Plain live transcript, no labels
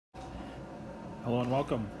Hello and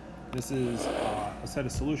welcome. This is a set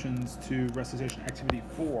of solutions to recitation activity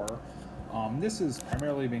 4. This is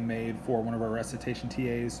primarily being made for one of our recitation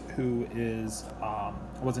TAs who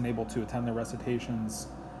wasn't able to attend the recitations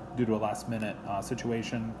due to a last minute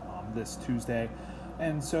situation this Tuesday.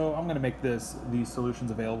 And so I'm going to make these solutions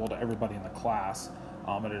available to everybody in the class.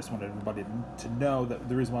 And I just wanted everybody to know that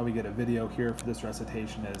the reason why we get a video here for this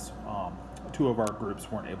recitation is two of our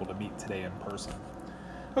groups weren't able to meet today in person.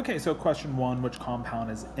 Okay, so question 1, which compound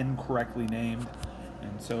is incorrectly named?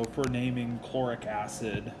 And so for naming chloric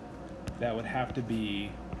acid, that would have to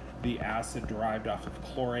be the acid derived off of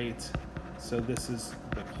chlorate. So this is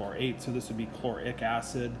the chlorate, so this would be chloric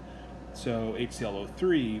acid. So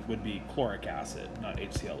HClO3 would be chloric acid, not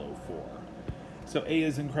HClO4. So A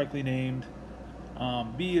is incorrectly named.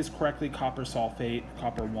 B is correctly copper sulfate,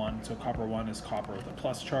 copper 1. So copper 1 is copper with a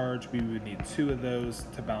plus charge. We would need 2 of those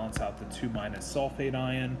to balance out the 2- sulfate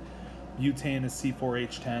ion. Butane is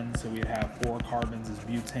C4H10, so we'd have 4 carbons as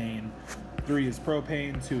butane. 3 is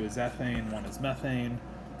propane, 2 is ethane, 1 is methane.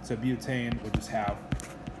 So butane would just have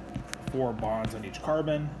 4 bonds on each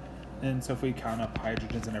carbon. And so if we count up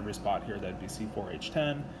hydrogens in every spot here, that'd be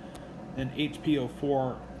C4H10. And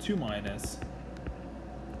HPO4 2-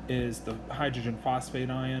 is the hydrogen phosphate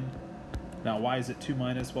ion. Now why is it 2-?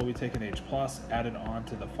 Well, we take an H+, add it on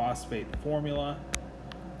to the phosphate formula,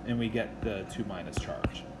 and we get the 2-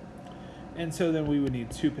 charge. And so then we would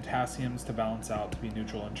need 2 potassiums to balance out to be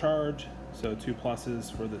neutral in charge. So 2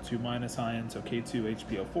 pluses for the 2- ion, so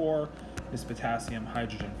K2HPO4 is potassium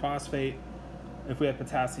hydrogen phosphate. If we had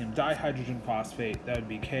potassium dihydrogen phosphate, that would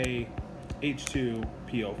be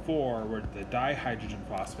KH2PO4, where the dihydrogen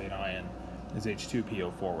phosphate ion is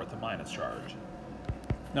H2PO4 with a minus charge.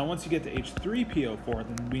 Now once you get to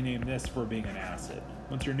H3PO4, then we name this for being an acid.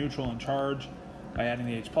 Once you're neutral in charge, by adding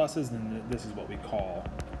the H pluses, then this is what we call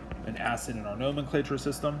an acid in our nomenclature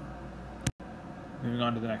system. Moving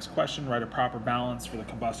on to the next question, write a proper balance for the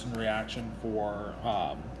combustion reaction for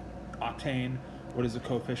octane. What is the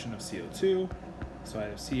coefficient of CO2? So I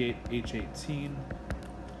have C8H18.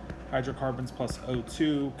 Hydrocarbons plus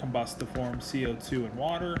O2 combust to form CO2 and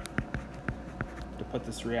water. To put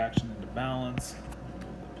this reaction into balance,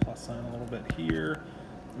 move the plus sign a little bit here,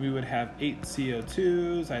 we would have 8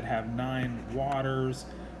 CO2s, I'd have 9 waters,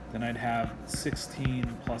 then I'd have 16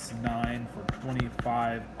 plus 9 for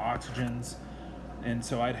 25 oxygens. And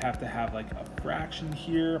so I'd have to have like a fraction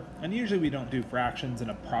here, and usually we don't do fractions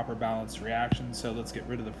in a proper balanced reaction, so let's get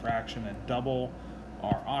rid of the fraction and double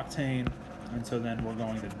our octane. And so then we're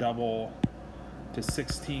going to double to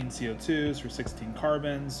 16 CO2s for 16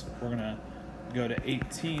 carbons. We're going to go to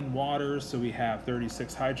 18 waters, so we have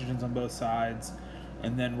 36 hydrogens on both sides,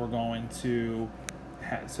 and then we're going to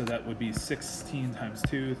so that would be 16 times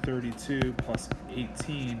 2, 32, plus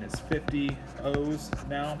 18 is 50 O's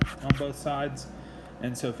now on both sides.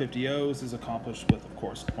 And so 50 O's is accomplished with, of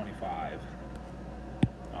course, 25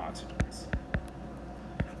 oxygens.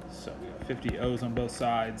 So we have 50 O's on both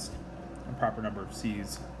sides, a proper number of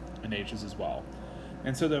C's and H's as well.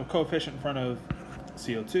 And so the coefficient in front of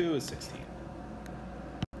CO2 is 16.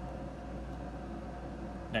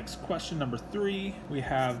 Next question, number 3, we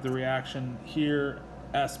have the reaction here,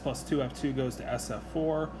 S plus 2F2 goes to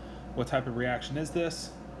SF4. What type of reaction is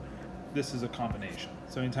this? This is a combination.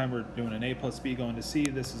 So anytime we're doing an A plus B going to C,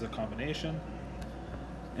 this is a combination.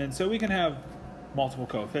 And so we can have multiple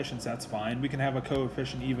coefficients, that's fine. We can have a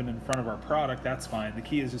coefficient even in front of our product, that's fine. The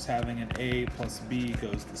key is just having an A plus B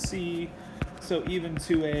goes to C. So even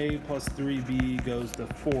 2A plus 3B goes to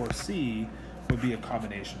 4C would be a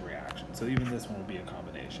combination reaction. So even this one will be a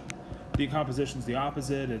combination. Decomposition is the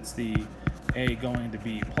opposite. It's the A going to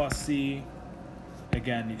B plus C.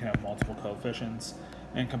 Again, you can have multiple coefficients.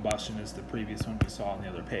 And combustion is the previous one we saw on the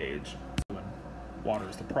other page. When water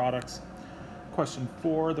is the products. Question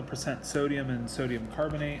 4, the percent sodium in sodium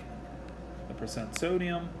carbonate. The percent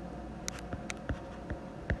sodium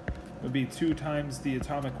would be 2 times the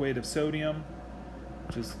atomic weight of sodium,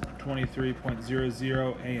 which is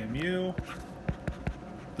 23.00 AMU,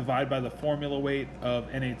 divide by the formula weight of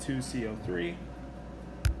Na2CO3.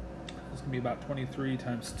 This is going to be about 23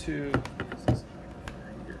 times 2.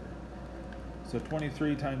 So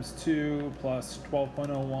 23 times 2 plus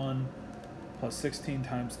 12.01 plus 16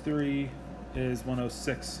 times 3 is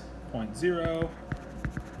 106.0.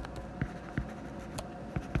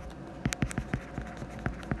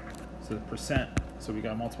 So the percent, so we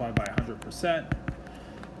got to multiply by 100%.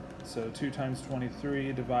 So 2 times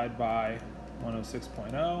 23 divided by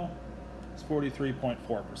 106.0 is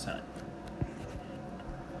 43.4%.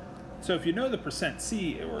 So if you know the percent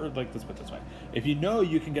C, or like let's put it this way, if you know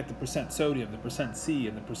you can get the percent sodium, the percent C,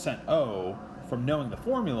 and the percent O from knowing the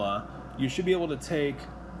formula, you should be able to take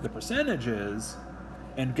the percentages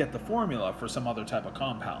and get the formula for some other type of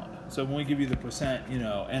compound. So when we give you the percent,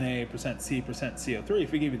 Na, percent C, percent CO3,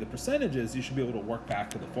 if we give you the percentages, you should be able to work back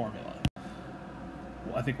to the formula.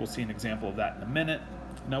 Well, I think we'll see an example of that in a minute.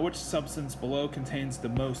 Now, which substance below contains the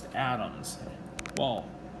most atoms? Well,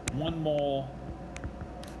 1 mole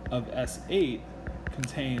of S8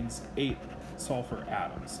 contains 8 sulfur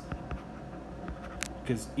atoms,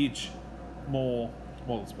 because each mole,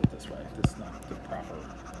 well, let's put it this way, this is not the proper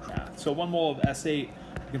math. So 1 mole of S8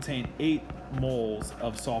 contain 8 moles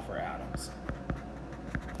of sulfur atoms.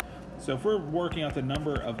 So if we're working out the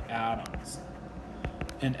number of atoms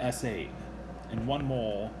in S8 and 1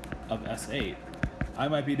 mole of S8, I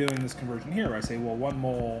might be doing this conversion here where I say, well, 1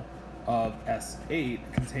 mole of S8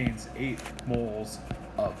 contains 8 moles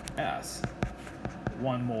of S.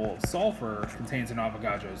 1 mole of sulfur contains an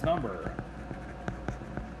Avogadro's number,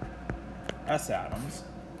 S atoms.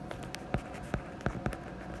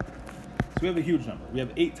 So we have a huge number. We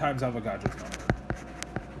have 8 times Avogadro's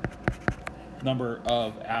number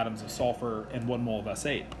of atoms of sulfur and 1 mole of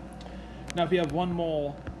S8. Now, if you have 1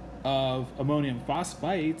 mole of ammonium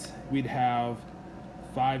phosphite, we'd have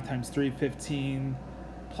 5 times 3, 15,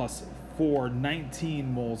 plus 4,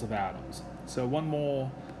 19 moles of atoms. So 1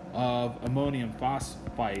 mole of ammonium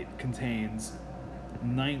phosphite contains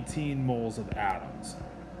 19 moles of atoms.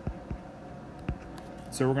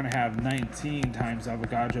 So we're going to have 19 times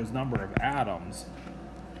Avogadro's number of atoms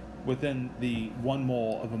within the 1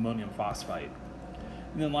 mole of ammonium phosphite.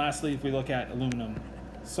 And then lastly, if we look at aluminum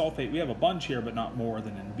sulfate, we have a bunch here, but not more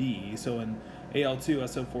than in B. So in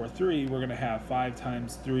Al2SO43, we're going to have 5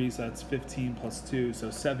 times 3, so that's 15 plus 2,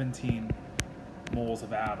 so 17 moles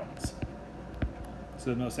of atoms. So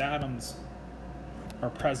the most atoms are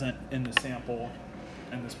present in the sample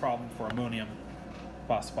in this problem for ammonium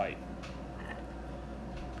phosphite.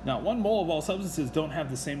 Now, 1 mole of all substances don't have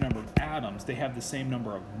the same number of atoms, they have the same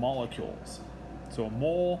number of molecules. So a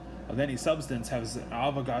mole of any substance has an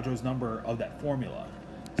Avogadro's number of that formula.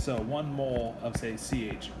 So 1 mole of, say,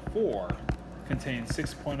 CH4 contains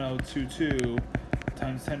 6.022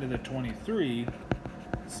 times 10 to the 23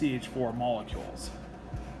 CH4 molecules.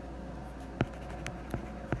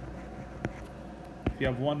 If you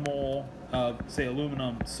have 1 mole of, say,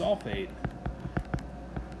 aluminum sulfate,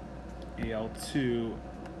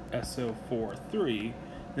 Al2SO43,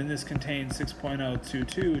 then this contains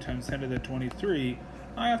 6.022 times 10 to the 23.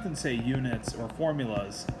 I often say units or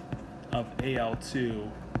formulas of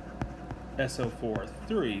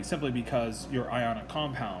Al2SO43 simply because your ionic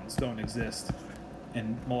compounds don't exist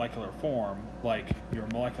in molecular form like your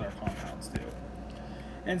molecular compounds do.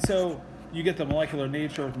 And so you get the molecular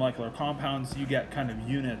nature of molecular compounds, you get kind of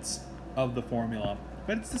units of the formula,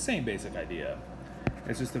 but it's the same basic idea.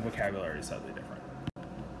 It's just the vocabulary is slightly different.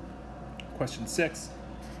 Question 6.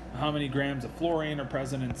 How many grams of fluorine are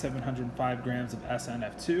present in 705 grams of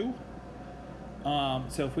SnF2?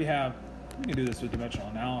 So if we can do this with dimensional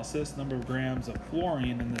analysis. Number of grams of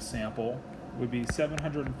fluorine in this sample would be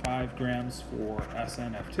 705 grams for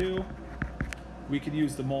SnF2. We could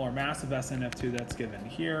use the molar mass of SnF2 that's given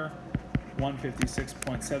here,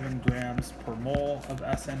 156.7 grams per mole of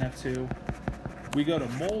SnF2. We go to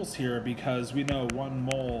moles here because we know 1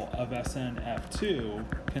 mole of SnF2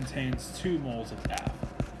 contains 2 moles of F.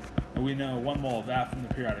 And we know 1 mole of F from the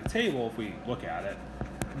periodic table, if we look at it,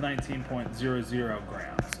 19.00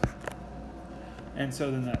 grams. And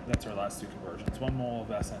so then that's our last 2 conversions. 1 mole of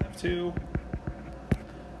SnF2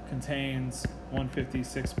 contains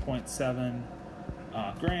 156.7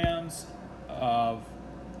 grams of,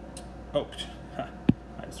 I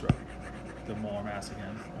just wrote the molar mass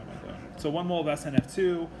again. What am I doing? So 1 mole of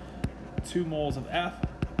SnF2, 2 moles of F,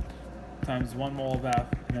 times 1 mole of F,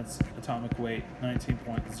 and that's atomic weight,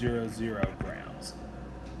 19.00 grams.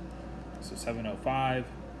 So 705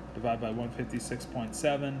 divided by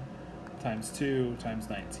 156.7 times 2 times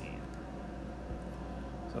 19.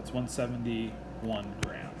 So that's 171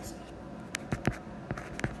 grams.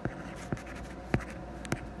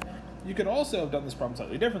 You could also have done this problem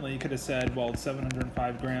slightly differently. You could have said, well,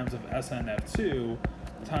 705 grams of SnF2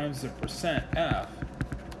 times the percent F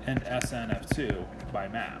and SnF2 by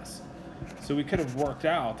mass. So we could have worked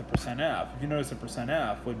out the percent F. If you notice, the percent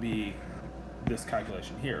F would be this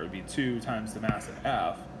calculation here. It would be 2 times the mass of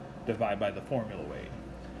F divided by the formula weight.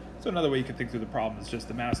 So another way you could think through the problem is just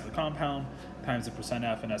the mass of the compound times the percent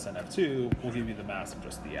F and SnF2 will give you the mass of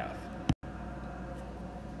just the F.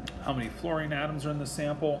 How many fluorine atoms are in this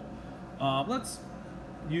sample? Let's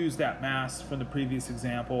use that mass from the previous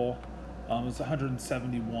example. It's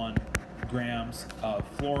 171 grams of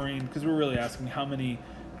fluorine, because we're really asking how many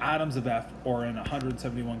atoms of F or in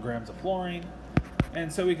 171 grams of fluorine.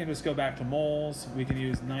 And so we can just go back to moles. We can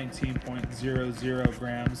use 19.00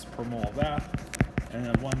 grams per mole of F, and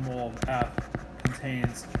then 1 mole of F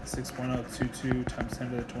contains 6.022 times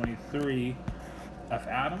 10 to the 23 F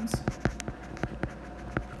atoms.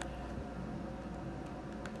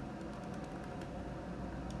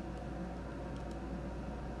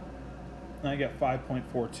 And I get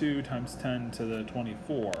 5.42 times 10 to the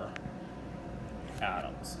 24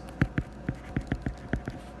 atoms.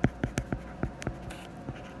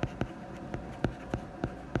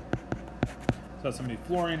 So that's how many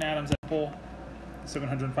fluorine atoms that pull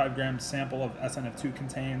 705 grams sample of SnF2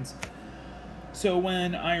 contains. So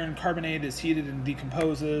when iron carbonate is heated and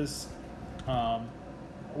decomposes,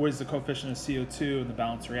 what is the coefficient of CO2 in the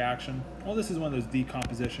balance reaction? Well, this is one of those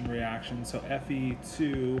decomposition reactions. So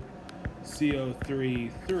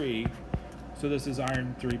Fe2CO3 3. So this is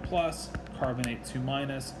iron 3 plus, carbonate 2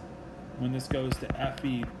 minus. When this goes to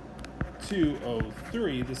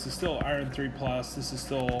Fe2O3, this is still iron 3 plus. This is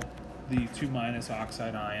still the 2 minus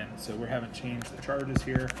oxide ion. So we haven't changed the charges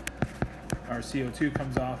here. Our CO2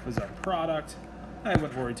 comes off as our product. I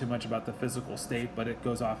wouldn't worry too much about the physical state, but it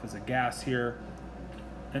goes off as a gas here.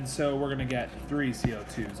 And so we're going to get 3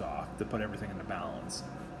 CO2s off to put everything into balance.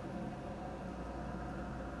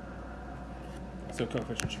 So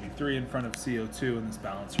coefficient should be 3 in front of CO2 in this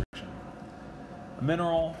balance reaction. A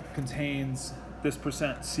mineral contains this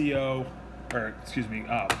percent CO, or excuse me,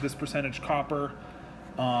 this percentage copper,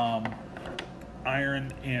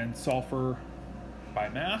 iron, and sulfur by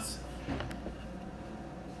mass.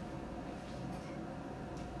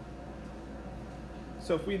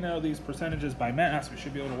 So if we know these percentages by mass, we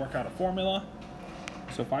should be able to work out a formula.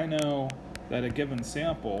 So if I know that a given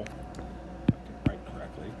sample, if I can write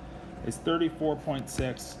correctly, is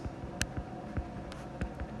 34.6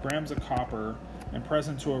 grams of copper and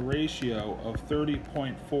present to a ratio of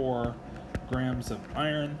 30.4 grams of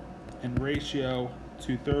iron and ratio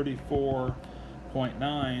to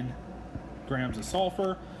 34.9 grams of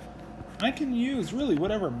sulfur, I can use really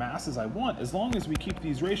whatever masses I want as long as we keep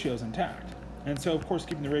these ratios intact. And so, of course,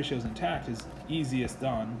 keeping the ratios intact is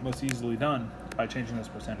most easily done by changing those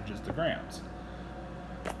percentages to grams.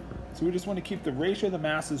 So we just want to keep the ratio of the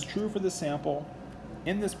masses true for the sample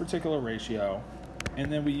in this particular ratio,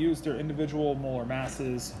 and then we use their individual molar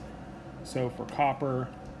masses. So for copper,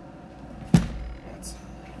 that's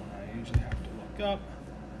what I usually have to look up,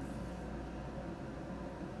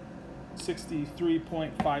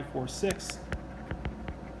 63.546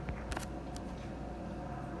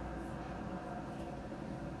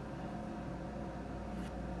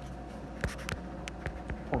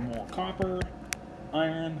 per mole copper.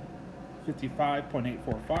 Iron,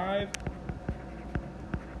 55.845.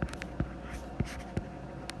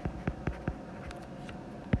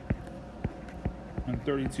 And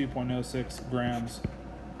 32.06 grams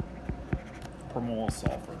per mole of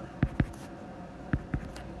sulfur.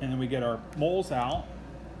 And then we get our moles out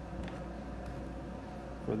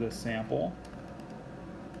for this sample.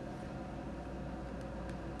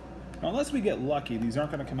 Now, unless we get lucky, these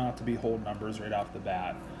aren't going to come out to be whole numbers right off the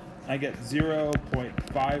bat. I get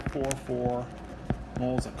 0.544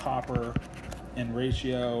 moles of copper in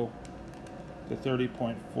ratio to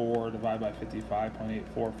 30.4 divided by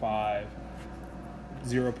 55.845,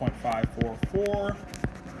 0.544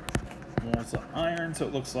 moles of iron. So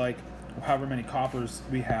it looks like however many coppers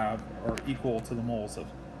we have are equal to the moles of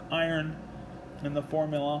iron in the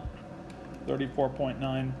formula.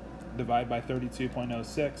 34.9 divided by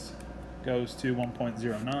 32.06 goes to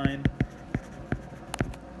 1.09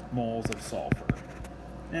 moles of sulfur.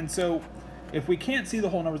 And so if we can't see the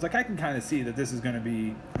whole numbers, like I can kind of see that this is going to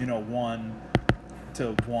be, 1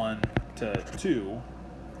 to 1 to 2,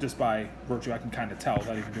 just by virtue, I can kind of tell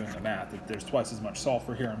without even doing the math that there's twice as much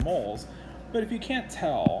sulfur here in moles. But if you can't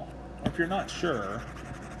tell, or if you're not sure,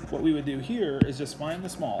 what we would do here is just find the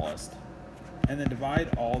smallest and then divide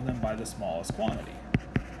all of them by the smallest quantity.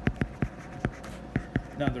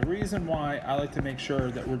 Now, the reason why I like to make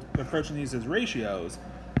sure that we're approaching these as ratios,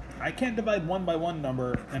 I can't divide one by one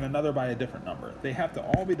number and another by a different number. They have to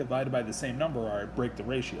all be divided by the same number or I break the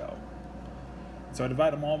ratio. So I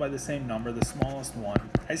divide them all by the same number, the smallest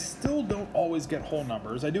one. I still don't always get whole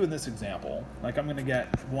numbers. I do in this example. Like I'm going to get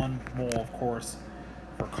 1 mole, of course,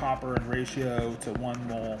 for copper in ratio to 1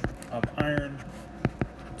 mole of iron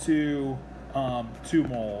to 2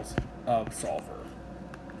 moles of sulfur.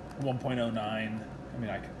 1.09. I mean,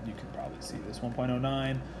 you can probably see this.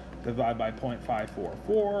 1.09 divided by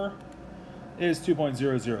 0.544 is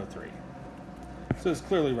 2.003. So this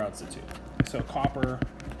clearly rounds to 2. So copper,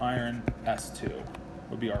 iron, S2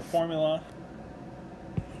 would be our formula.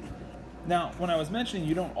 Now, when I was mentioning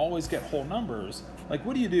you don't always get whole numbers, like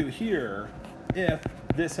what do you do here if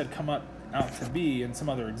this had come out to be, in some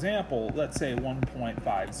other example, let's say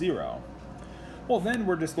 1.50? Well, then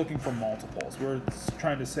we're just looking for multiples. We're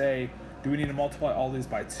trying to say, do we need to multiply all these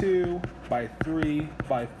by 2, by 3,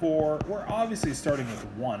 by 4? We're obviously starting with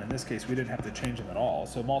 1. In this case, we didn't have to change them at all.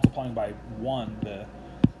 So multiplying by 1, the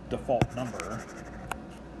default number,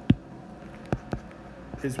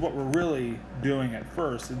 is what we're really doing at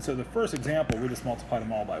first. And so the first example, we just multiplied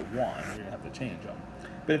them all by 1. We didn't have to change them.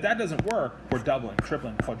 But if that doesn't work, we're doubling,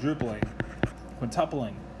 tripling, quadrupling,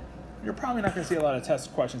 quintupling. You're probably not going to see a lot of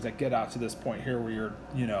test questions that get out to this point here where you're,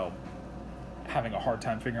 having a hard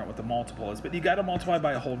time figuring out what the multiple is. But you got to multiply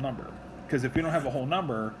by a whole number. Because if we don't have a whole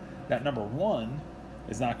number, that number 1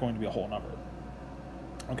 is not going to be a whole number.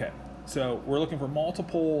 Okay, so we're looking for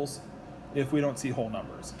multiples if we don't see whole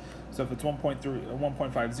numbers. So if it's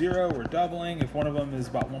 1.50, we're doubling. If one of them is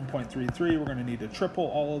about 1.33, we're going to need to triple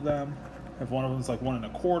all of them. If one of them is like 1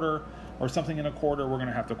 1/4 or something 1/4, we're going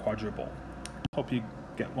to have to quadruple. Hope you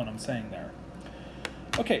get what I'm saying there.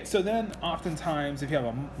 Okay, so then oftentimes if you have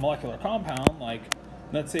a molecular compound, like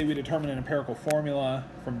let's say we determine an empirical formula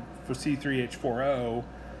for C3H4O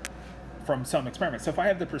from some experiment. So if I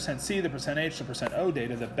have the %C, the %H, the %O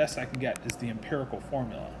data, the best I can get is the empirical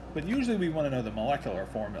formula. But usually we want to know the molecular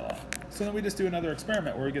formula. So then we just do another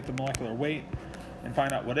experiment where we get the molecular weight and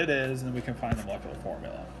find out what it is, and then we can find the molecular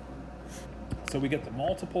formula. So we get the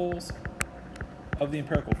multiples of the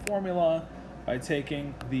empirical formula by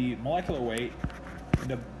taking the molecular weight and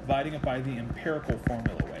dividing it by the empirical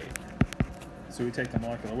formula weight. So we take the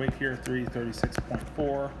molecular weight here,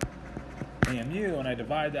 336.4 AMU, and I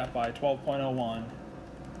divide that by 12.01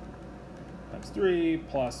 times 3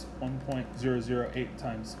 plus 1.008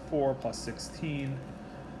 times 4 plus 16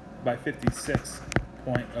 by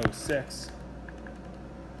 56.06.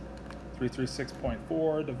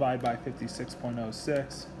 336.4 divided by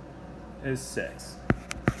 56.06 is 6.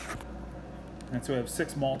 And so we have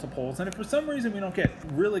 6 multiples. And if for some reason we don't get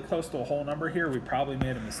really close to a whole number here, we probably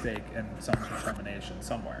made a mistake in some determination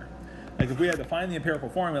somewhere. Like if we had to find the empirical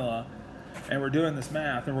formula and we're doing this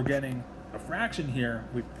math and we're getting a fraction here,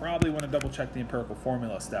 we probably want to double check the empirical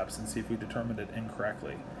formula steps and see if we determined it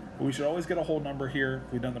incorrectly. But we should always get a whole number here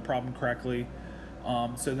if we've done the problem correctly.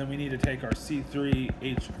 So then we need to take our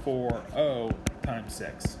C3H4O times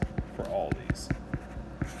 6 for all these.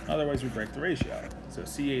 Otherwise we break the ratio. So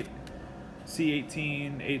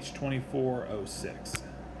C18H24O6.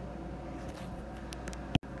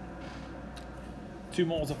 2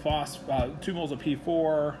 moles of 2 moles of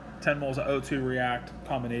P4, 10 moles of O2 react,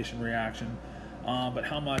 combination reaction. But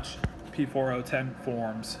how much P4O10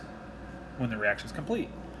 forms when the reaction is complete?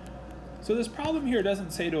 So this problem here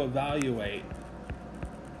doesn't say to evaluate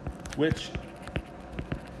which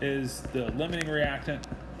is the limiting reactant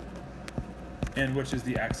and which is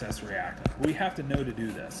the excess reactant. We have to know to do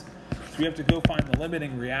this. So we have to go find the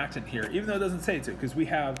limiting reactant here, even though it doesn't say to, because we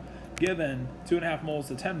have given 2.5 moles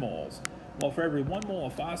to 10 moles. Well, for every 1 mole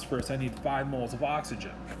of phosphorus, I need 5 moles of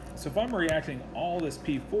oxygen. So if I'm reacting all this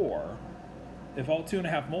P4, if all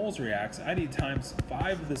 2.5 moles reacts, I need times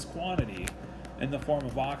 5 of this quantity in the form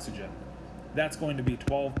of oxygen. That's going to be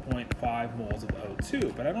 12.5 moles of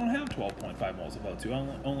O2, but I don't have 12.5 moles of O2, I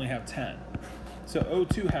only have 10. So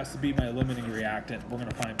O2 has to be my limiting reactant. We're going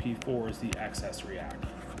to find P4 is the excess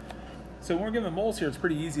reactant. So when we're given moles here, it's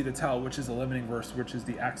pretty easy to tell which is the limiting versus which is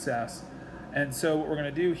the excess. And so what we're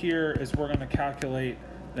going to do here is we're going to calculate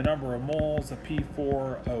the number of moles of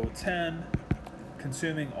P4O10,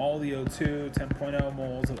 consuming all the O2, 10.0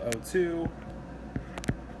 moles of O2.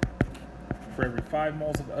 For every 5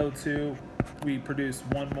 moles of O2, we produce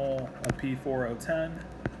 1 mole of P4O10.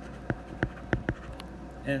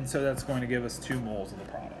 And so that's going to give us 2 moles of the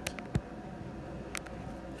product.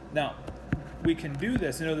 Now, we can do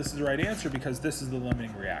this, this is the right answer because this is the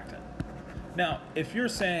limiting reactant. Now, if you're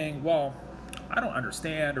saying, well, I don't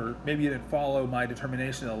understand, or maybe you didn't follow my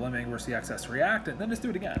determination of the limiting versus the excess reactant, then just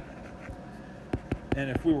do it again.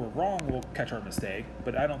 And if we were wrong, we'll catch our mistake,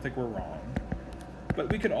 but I don't think we're wrong.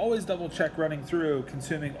 But we could always double check running through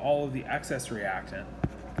consuming all of the excess reactant,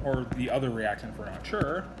 or the other reactant if we're not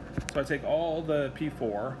sure. So I take all the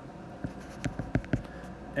P4,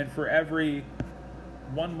 and for every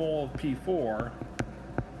 1 mole of P4,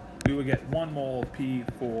 we would get 1 mole of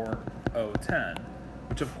P4O10,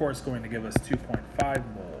 which of course is going to give us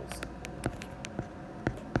 2.5 moles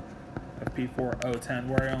of P4O10,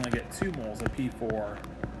 where I only get 2 moles of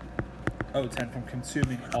P4O10 from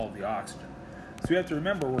consuming all of the oxygen. So we have to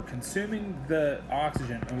remember we're consuming the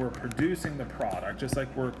oxygen and we're producing the product, just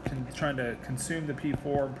like we're trying to consume the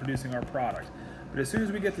P4 and producing our product. But as soon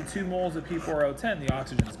as we get to 2 moles of P4O10, the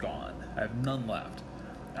oxygen's gone. I have none left.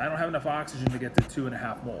 I don't have enough oxygen to get to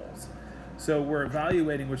 2.5 moles. So we're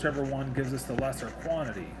evaluating whichever one gives us the lesser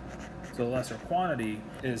quantity. So the lesser quantity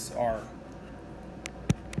is our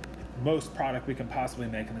most product we can possibly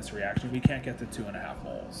make in this reaction. We can't get to 2.5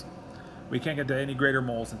 moles. We can't get to any greater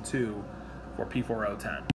moles than 2 for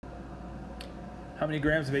P4O10. How many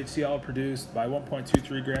grams of HCl are produced by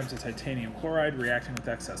 1.23 grams of titanium chloride reacting with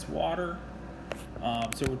excess water?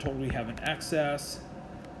 So we're told we have an excess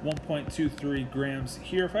 1.23 grams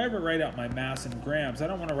here. If I ever write out my mass in grams, I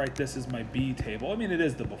don't want to write this as my B table. I mean, it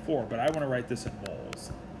is the before, but I want to write this in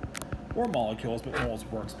moles or molecules, but moles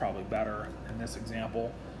works probably better in this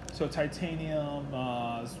example. So titanium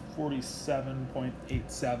is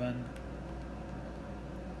 47.87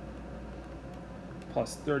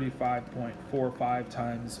 plus 35.45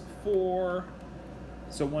 times 4,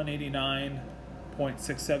 so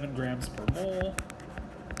 189.67 grams per mole.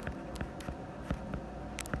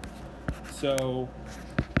 So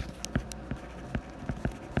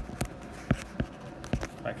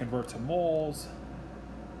if I convert to moles,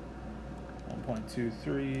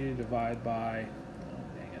 1.23 divided by, oh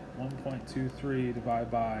dang it, 1.23 divided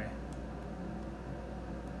by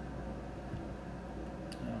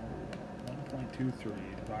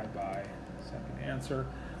 1.23 divided by second answer.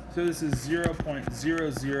 So this is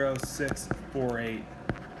 0.00648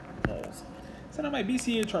 moles. So now my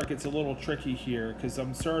BCA chart gets a little tricky here because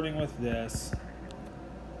I'm starting with this,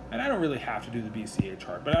 and I don't really have to do the BCA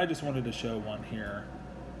chart, but I just wanted to show one here.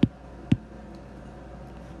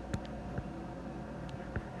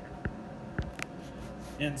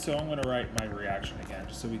 And so I'm going to write my reaction again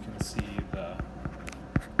just so we can see the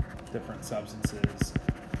different substances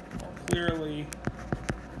more clearly.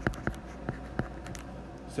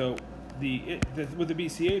 So with the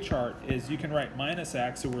BCA chart is you can write minus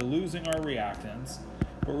X, so we're losing our reactants,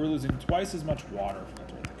 but we're losing twice as much water. I have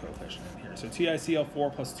to write the coefficient in here. So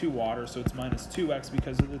TiCl4 plus 2 water, so it's minus 2X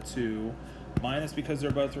because of the 2, minus because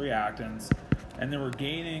they're both reactants, and then we're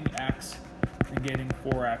gaining X and gaining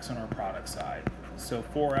 4X on our product side. So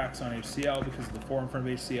 4X on HCl because of the 4 in front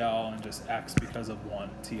of HCl, and just X because of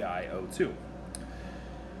 1 TiO2.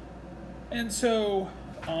 And so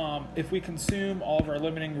if we consume all of our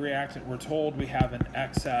limiting reactant, we're told we have an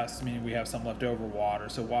excess, meaning we have some leftover water.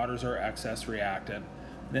 So water is our excess reactant.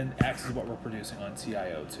 Then X is what we're producing on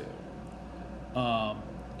TiO2.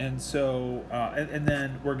 And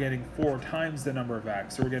then we're getting 4 times the number of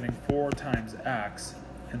X. So we're getting 4 times X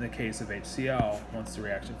in the case of HCl once the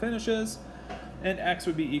reaction finishes. And X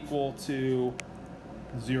would be equal to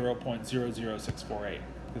 0.00648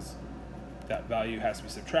 because that value has to be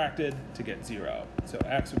subtracted to get 0. So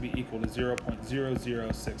X would be equal to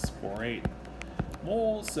 0.00648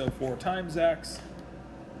 moles. So 4 times X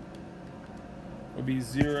would be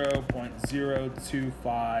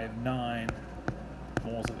 0.0259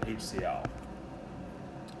 moles of HCl.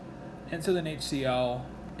 And so then HCl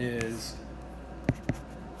is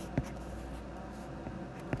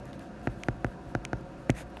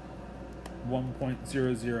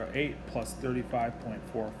 1.008 plus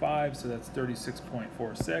 35.45, so that's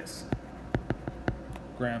 36.46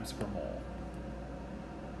 grams per mole.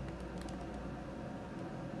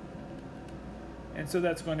 And so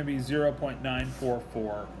that's going to be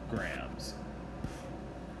 0.944 grams.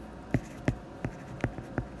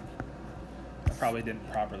 I probably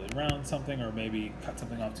didn't properly round something or maybe cut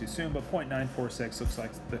something off too soon, but 0.946 looks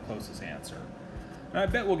like the closest answer. And I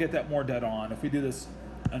bet we'll get that more dead on if we do this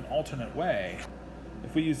an alternate way.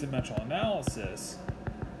 If we use the dimensional analysis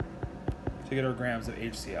to get our grams of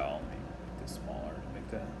HCl, let me make this smaller to make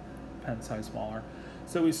the pen size smaller.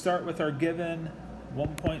 So we start with our given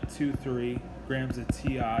 1.23 grams of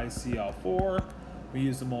TiCl4. We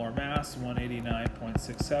use the molar mass,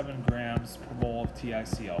 189.67 grams per mole of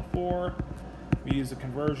TiCl4. We use a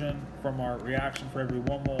conversion from our reaction. For every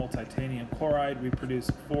 1 mole of titanium chloride, we produce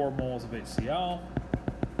 4 moles of HCl.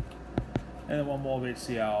 And then 1 mole of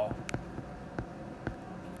HCl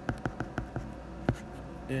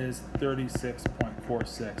is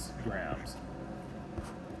 36.46 grams.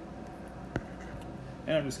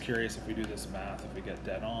 And I'm just curious if we do this math, if we get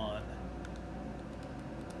dead on.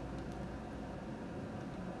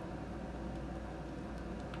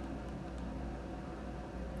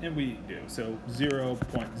 And we do. So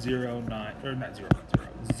 0.09, or not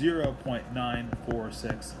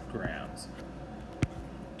 0.946 grams.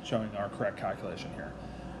 Showing our correct calculation here.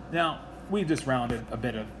 Now, we just rounded a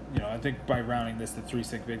bit of, I think by rounding this to 3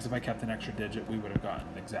 sig figs, if I kept an extra digit, we would have gotten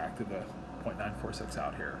exactly the 0.946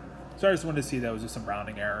 out here. So I just wanted to see that was just some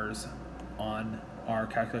rounding errors on our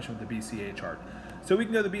calculation with the BCA chart. So we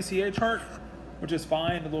can go to the BCA chart, which is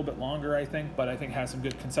fine, a little bit longer, I think, but I think has some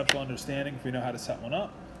good conceptual understanding if we know how to set one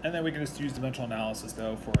up. And then we can just use dimensional analysis,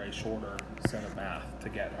 though, for a shorter set of math to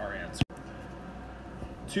get our answer.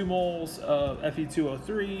 2 moles of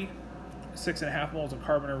Fe2O3, 6.5 moles of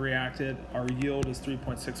carbon are reacted. Our yield is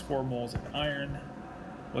 3.64 moles of iron.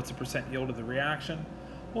 What's the percent yield of the reaction?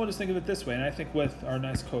 Well, just think of it this way, and I think with our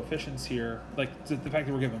nice coefficients here, like the fact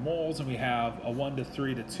that we're given moles and we have a 1 to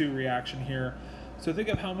 3 to 2 reaction here. So think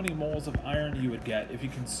of how many moles of iron you would get if you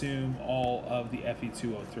consume all of the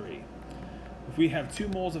Fe2O3. If we have 2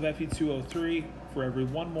 moles of Fe2O3, for every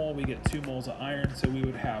 1 mole we get 2 moles of iron, so we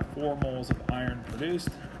would have 4 moles of iron produced.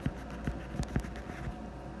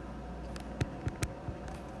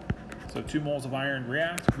 So 2 moles of iron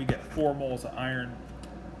react, we get 4 moles of iron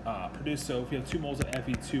produced. So if you have 2 moles of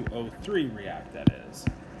Fe2O3 react, that is.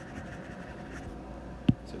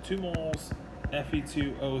 So 2 moles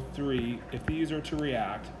Fe2O3, if these are to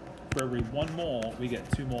react, for every 1 mole, we get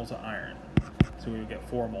 2 moles of iron. So we would get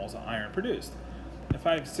 4 moles of iron produced. If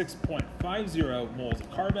I have 6.50 moles of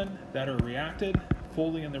carbon that are reacted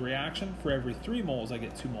fully in the reaction, for every 3 moles, I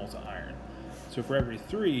get 2 moles of iron. So for every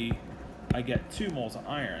 3, I get 2 moles of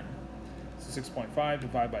iron. So 6.5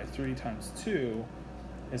 divided by 3 times 2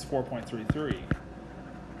 is 4.33.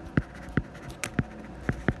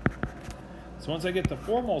 So once I get the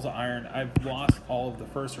 4 moles of iron, I've lost all of the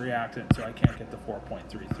first reactant, so I can't get the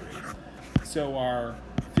 4.33. So our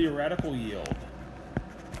theoretical yield,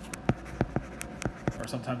 or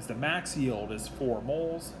sometimes the max yield, is 4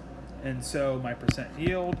 moles. And so my percent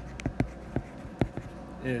yield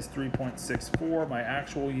is 3.64. My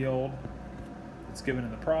actual yield, it's given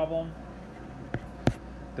in the problem,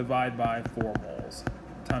 divide by 4 moles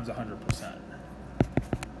times 100%.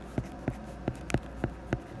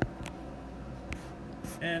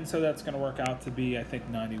 And so that's going to work out to be, I think,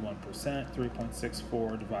 91%.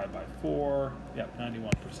 3.64 divided by 4. Yep,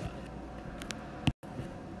 91%.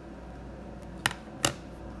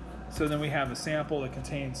 So then we have a sample that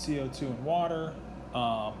contains CO2 and water.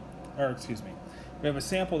 We have a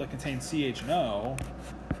sample that contains CH&O,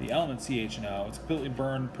 the element CH&O. It's completely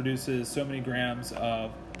burned, produces so many grams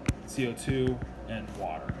of CO2 and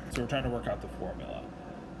water. So we're trying to work out the formula.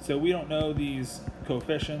 So we don't know these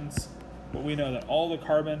coefficients, but we know that all the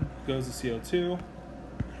carbon goes to CO2,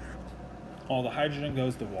 all the hydrogen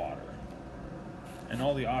goes to water, and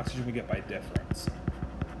all the oxygen we get by difference.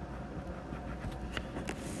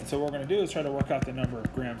 And so what we're going to do is try to work out the number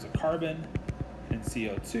of grams of carbon in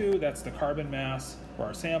CO2. That's the carbon mass for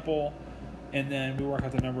our sample. And then we work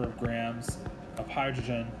out the number of grams of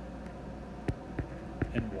hydrogen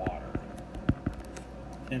in water.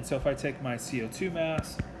 And so if I take my CO2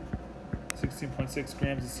 mass, 16.6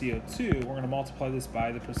 grams of CO2, we're going to multiply this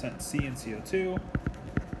by the percent C in CO2.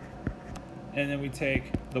 And then we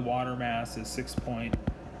take the water mass is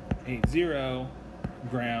 6.80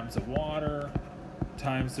 grams of water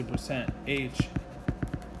times the percent H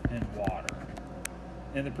in water.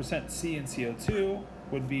 And the percent C in CO2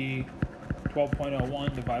 would be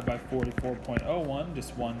 12.01 divided by 44.01,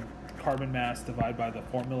 just one carbon mass divided by the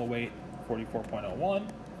formula weight, 44.01.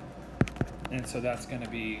 And so that's going to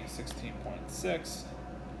be 16.6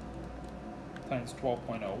 times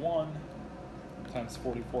 12.01 times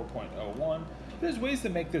 44.01. There's ways to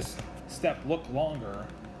make this step look longer,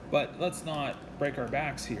 but let's not break our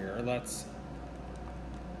backs here. Let's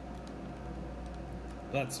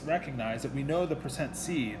recognize that we know the percent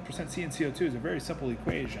C. Percent C in CO2 is a very simple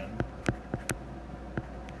equation.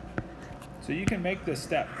 So you can make this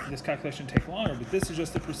calculation take longer, but this is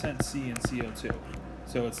just the percent C in CO2.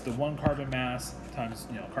 So it's the 1 carbon mass times,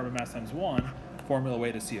 carbon mass times 1, formula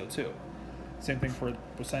weight of CO2. Same thing for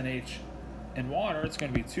percent H in water. It's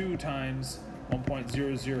going to be 2 times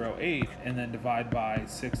 1.008 and then divide by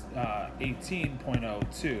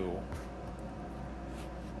 18.02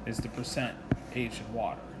 is the percent H in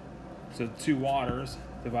water. So 2 waters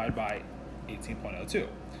divided by 18.02.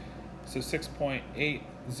 So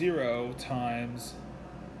 6.80 times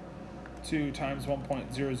 2 times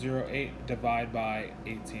 1.008 divided by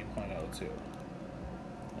 18.02.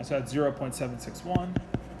 So that's 0.761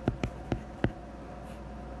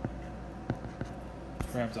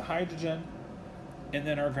 grams of hydrogen. And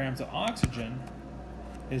then our grams of oxygen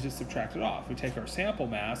is just subtracted off. We take our sample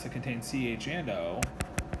mass that contains CH and O,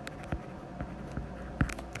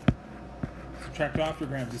 subtract off your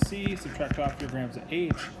grams of C, subtract off your grams of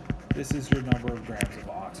H. This is your number of grams of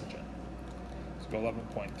oxygen. So go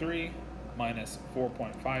 11.3 minus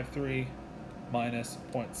 4.53 minus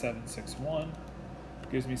 0.761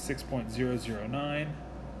 gives me 6.009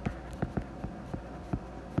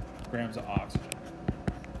 grams of oxygen.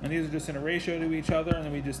 And these are just in a ratio to each other, and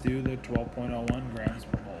then we just do the 12.01 grams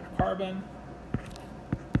per mole of carbon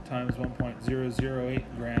times 1.008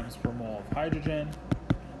 grams per mole of hydrogen,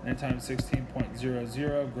 and times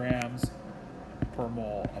 16.00 grams per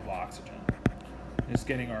mole of oxygen. Just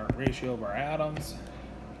getting our ratio of our atoms.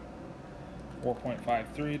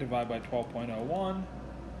 4.53 divided by 12.01,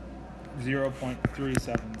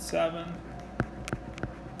 0.377,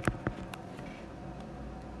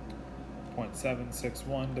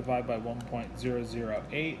 0.761 divided by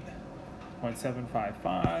 1.008,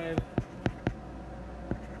 0.755,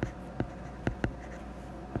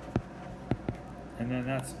 and then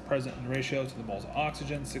that's present in ratio to the moles of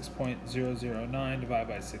oxygen. 6.009 divided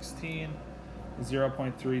by 16,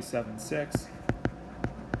 0.376.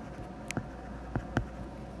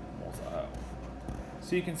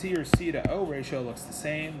 So you can see your C to O ratio looks the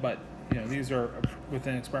same, but these are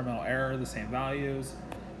within experimental error, the same values.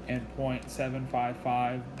 And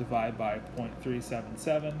 0.755 divided by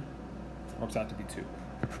 0.377 works out to be 2.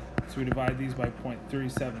 So we divide these by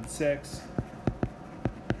 0.376.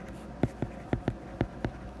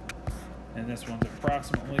 And this one's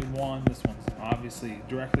approximately 1. This one's obviously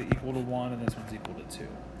directly equal to 1, and this one's equal to 2.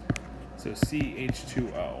 So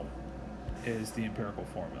CH2O is the empirical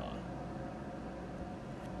formula.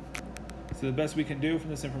 So the best we can do from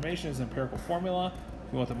this information is an empirical formula.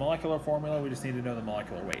 If we want the molecular formula, we just need to know the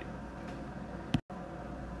molecular weight.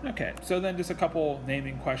 Okay, so then just a couple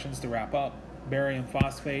naming questions to wrap up. Barium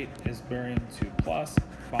phosphate is barium 2+.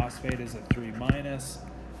 Phosphate is a 3-.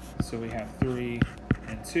 So we have 3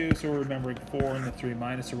 and 2. So we're remembering 4 and the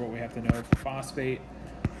 3- are what we have to know for phosphate.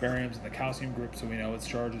 Barium's in the calcium group, so we know its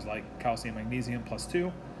charge is like calcium, magnesium plus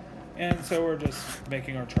 2. And so we're just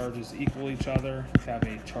making our charges equal each other to have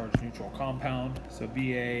a charge-neutral compound. So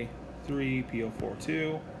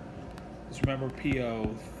Ba3PO42. Just remember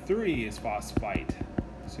PO3 is phosphite.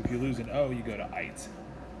 So if you lose an O, you go to ite.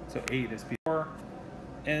 So 8 is P4.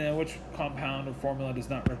 And then which compound or formula does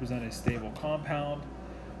not represent a stable compound?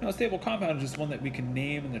 A stable compound is just one that we can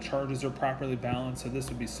name and the charges are properly balanced. So this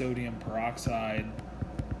would be sodium peroxide.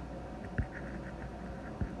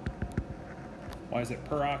 Why is it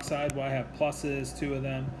peroxide? Well, I have pluses, 2 of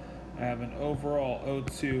them. I have an overall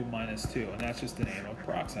O2 minus 2, and that's just the name of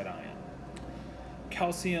peroxide ion.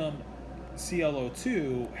 Calcium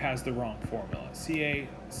ClO2 has the wrong formula.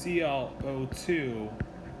 ClO2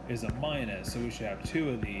 is a minus, so we should have 2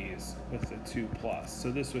 of these with the 2+.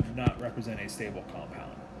 So this would not represent a stable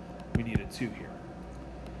compound. We need a 2 here.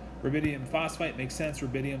 Rubidium phosphite makes sense.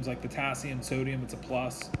 Rubidium's like potassium, sodium, it's a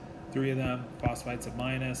plus. 3 of them, phosphite's a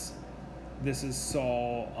minus. This is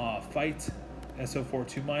sulfite, SO4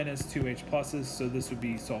 2-, 2 H pluses, so this would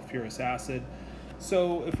be sulfurous acid.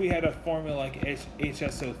 So if we had a formula like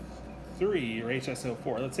HSO3 or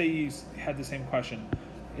HSO4, let's say you had the same question,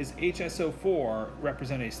 is HSO4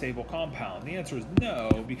 represent a stable compound? The answer is no,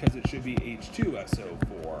 because it should be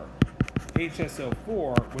H2SO4.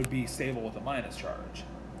 HSO4 would be stable with a minus charge.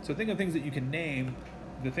 So think of things that you can name.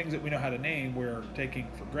 The things that we know how to name, we're taking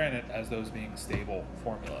for granted as those being stable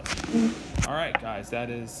formulas. All right, guys,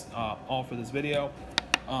 that is all for this video.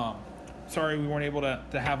 Sorry we weren't able to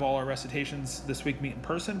have all our recitations this week meet in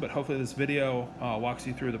person, but hopefully this video walks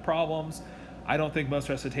you through the problems. I don't think most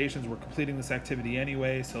recitations were completing this activity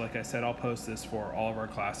anyway, so like I said, I'll post this for all of our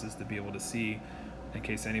classes to be able to see in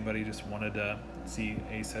case anybody just wanted to see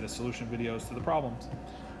a set of solution videos to the problems.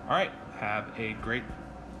 All right, have a great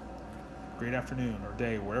afternoon or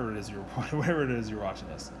day, whatever it is you're watching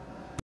this.